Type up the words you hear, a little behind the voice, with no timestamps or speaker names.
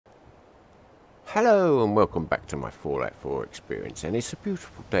Hello and welcome back to my Fallout 4 experience, and it's a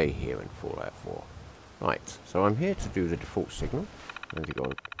beautiful day here in Fallout 4. Right, so I'm here to do the default signal. And you've got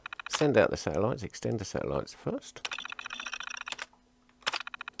to send out the satellites, extend the satellites first.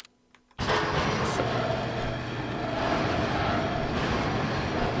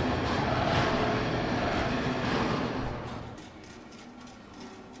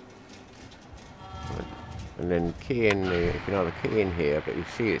 And then key in you can either key in here, but you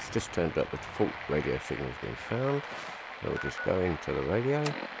see it's just turned up the default radio signal has been found. So we'll just go into the radio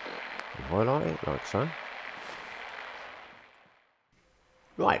and highlight it like so.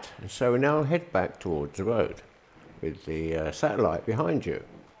 Right, and so we now head back towards the road with the satellite behind you.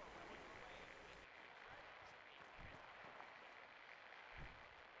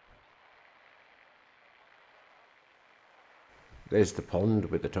 There's the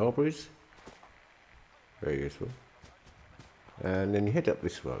pond with the tarberries. Very useful. And then you head up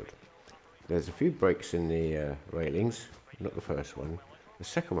this road. There's a few breaks in the railings, not the first one. The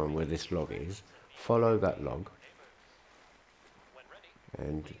second one where this log is, follow that log.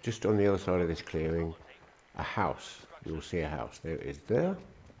 And just on the other side of this clearing, a house. You'll see a house. There it is there.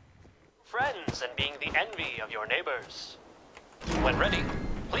 Friends and being the envy of your neighbors. When ready,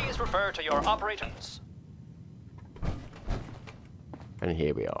 please refer to your operations. And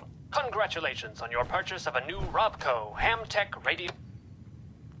here we are. Congratulations on your purchase of a new Robco Hamtech radio.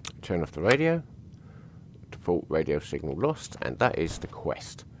 Turn off the radio. Default radio signal lost, and that is the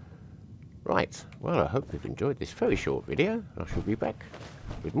quest. Right, well, I hope you've enjoyed this very short video. I shall be back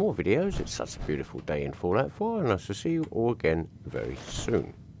with more videos. It's such a beautiful day in Fallout 4, and I shall see you all again very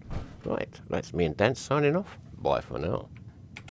soon. Right, that's me and Dan signing off. Bye for now.